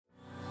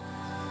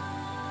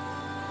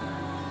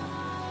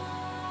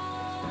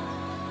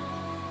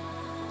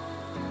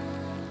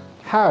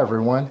Hi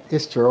everyone,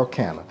 it's Gerald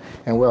Cannon,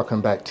 and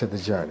welcome back to The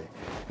Journey.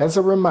 As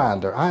a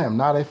reminder, I am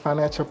not a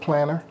financial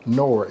planner,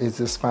 nor is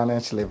this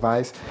financial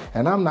advice,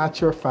 and I'm not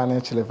your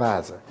financial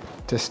advisor.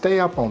 To stay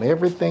up on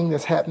everything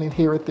that's happening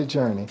here at The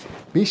Journey,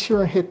 be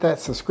sure and hit that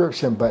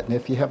subscription button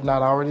if you have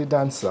not already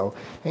done so,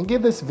 and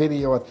give this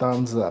video a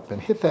thumbs up,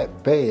 and hit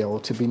that bell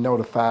to be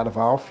notified of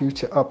all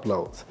future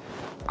uploads.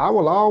 I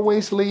will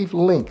always leave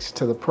links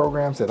to the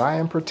programs that I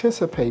am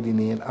participating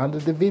in under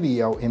the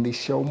video in the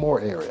Show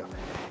More area.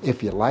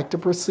 If you'd like to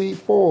proceed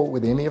forward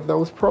with any of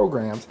those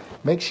programs,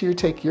 make sure you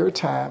take your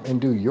time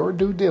and do your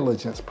due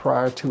diligence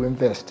prior to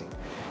investing.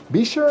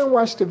 Be sure and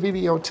watch the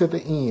video to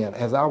the end,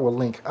 as I will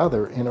link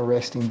other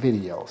interesting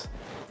videos.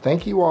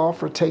 Thank you all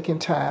for taking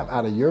time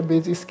out of your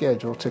busy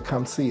schedule to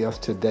come see us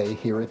today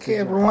here at the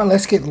everyone,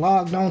 let's get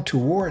logged on to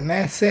Wharton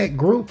Asset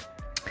Group.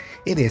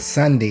 It is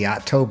Sunday,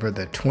 October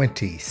the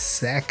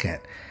 22nd,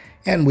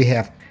 and we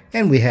have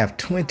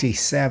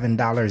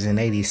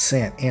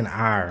 $27.80 in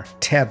our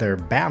Tether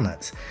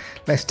balance.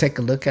 Let's take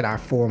a look at our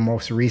four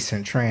most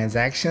recent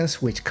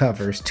transactions, which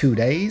covers 2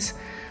 days.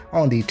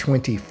 On the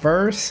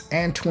 21st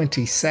and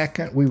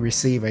 22nd, we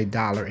receive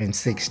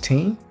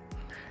 $1.16.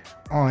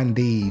 On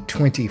the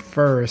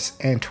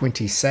 21st and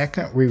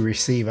 22nd, we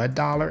receive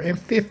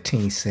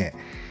 $1.15.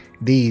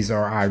 These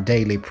are our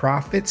daily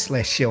profits.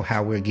 Let's show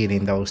how we're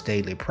getting those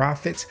daily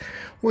profits.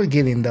 We're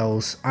getting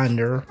those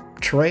under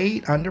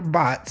trade, under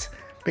bots,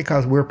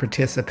 because we're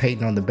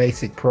participating on the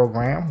basic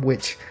program,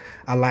 which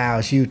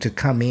allows you to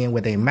come in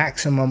with a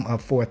maximum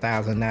of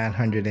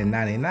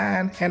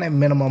 $4,999 and a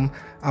minimum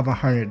of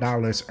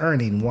 $100,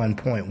 earning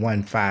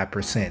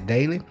 1.15%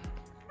 daily.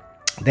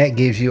 That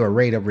gives you a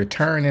rate of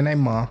return in a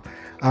month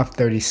of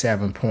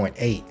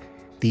 37.8.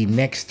 The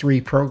next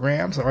three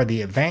programs are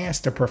the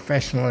Advanced, the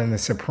Professional, and the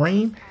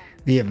Supreme.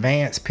 The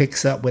Advanced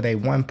picks up with a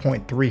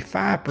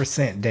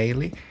 1.35%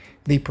 daily.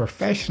 The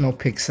Professional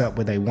picks up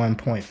with a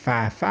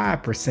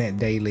 1.55%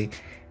 daily.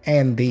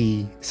 And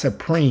the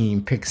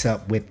Supreme picks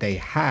up with a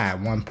high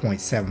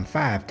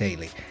 1.75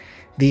 daily.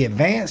 The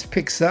Advanced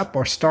picks up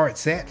or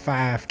starts at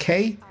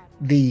 5K.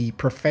 The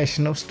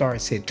Professional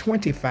starts at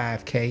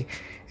 25K.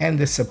 And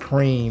the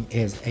Supreme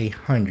is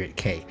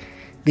 100K.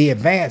 The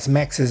Advanced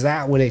maxes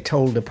out with a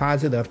total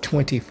deposit of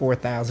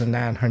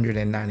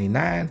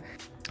 $24,999.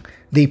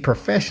 The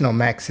Professional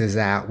maxes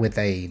out with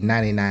a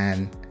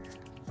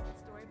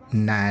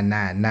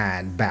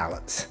 $99,999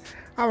 balance.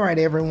 All right,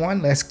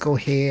 everyone, let's go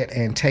ahead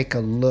and take a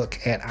look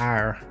at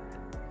our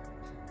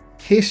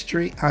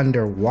history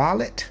under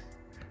Wallet.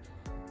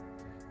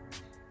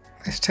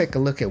 Let's take a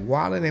look at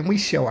Wallet, and we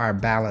show our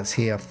balance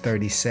here of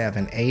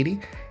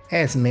 $37.80.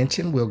 As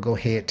mentioned, we'll go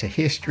ahead to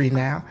history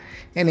now,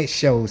 and it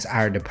shows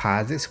our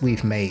deposits.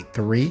 We've made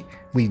 3.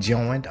 We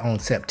joined on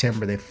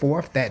September the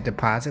 4th. That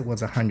deposit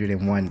was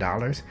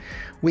 $101.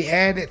 We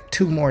added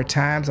 2 more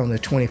times on the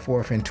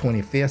 24th and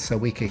 25th so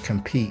we could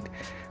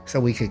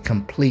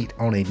complete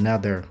on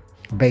another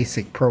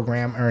basic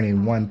program,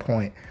 earning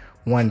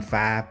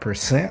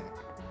 1.15%.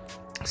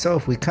 So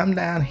if we come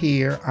down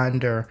here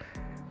under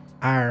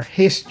our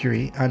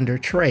history under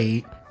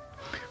trade,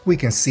 we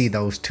can see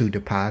those 2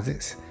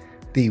 deposits.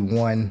 The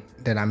one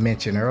that I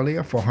mentioned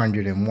earlier for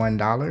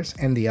 $101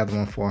 and the other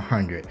one for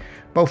 $100.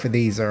 Both of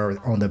these are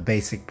on the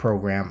basic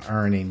program,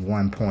 earning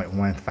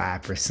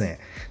 1.15%.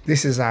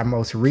 This is our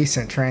most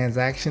recent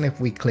transaction.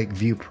 If we click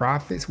view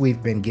profits,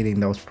 we've been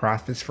getting those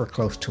profits for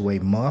close to a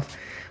month.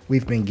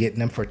 We've been getting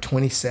them for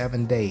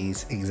 27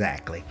 days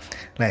exactly.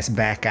 Let's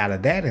back out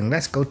of that and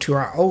let's go to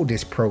our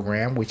oldest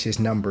program, which is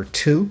number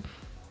 2.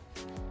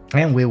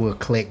 And we will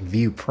click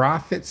view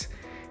profits.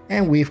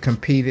 And we've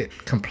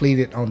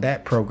completed on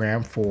that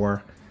program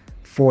for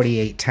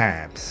 48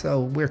 times.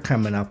 So we're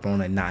coming up on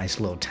a nice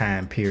little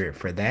time period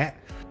for that.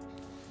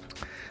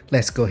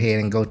 Let's go ahead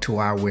and go to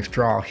our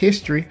withdrawal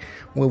history,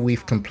 where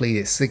we've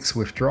completed 6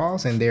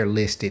 withdrawals, and they're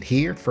listed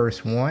here.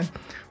 First one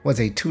was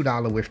a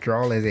 $2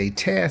 withdrawal as a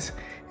test,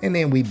 and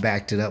then we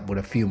backed it up with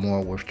a few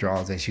more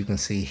withdrawals, as you can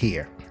see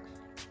here.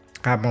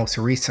 Our most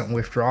recent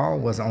withdrawal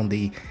was on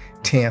the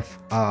 10th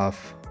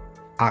of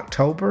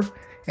October.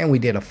 And we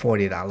did a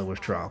 $40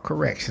 withdrawal.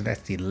 Correction,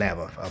 that's the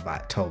 11th of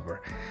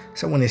October.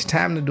 So when it's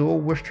time to do a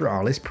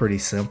withdrawal, it's pretty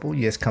simple.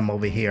 You just come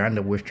over here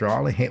under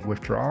withdrawal and hit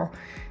withdrawal.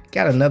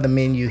 Got another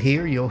menu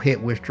here. You'll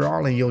hit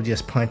withdrawal and you'll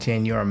just punch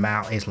in your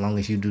amount as long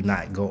as you do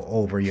not go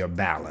over your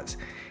balance.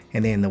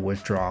 And then the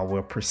withdrawal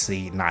will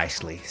proceed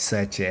nicely,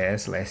 such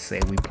as, let's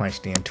say we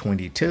punched in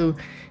 22.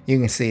 You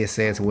can see it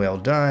says well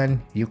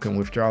done. You can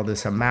withdraw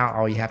this amount.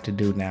 All you have to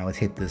do now is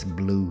hit this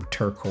blue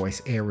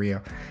turquoise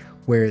area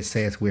where it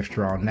says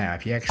withdraw now.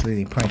 If you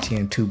actually punch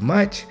in too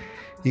much,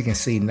 you can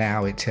see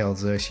now it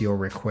tells us your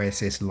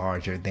request is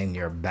larger than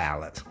your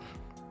balance.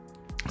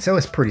 So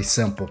it's pretty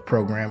simple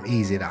program,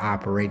 easy to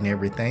operate and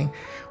everything.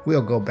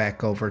 We'll go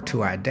back over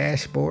to our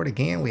dashboard.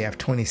 Again, we have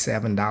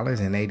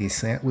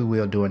 $27.80. We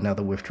will do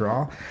another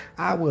withdrawal.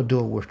 I will do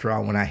a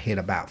withdrawal when I hit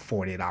about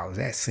 $40.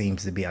 That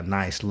seems to be a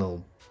nice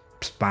little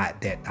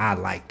spot that I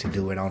like to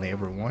do it on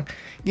everyone.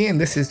 Again,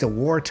 this is the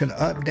Wharton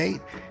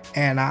update,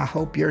 and I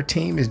hope your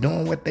team is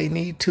doing what they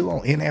need to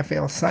on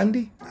NFL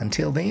Sunday.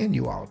 Until then,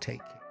 you all take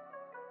care.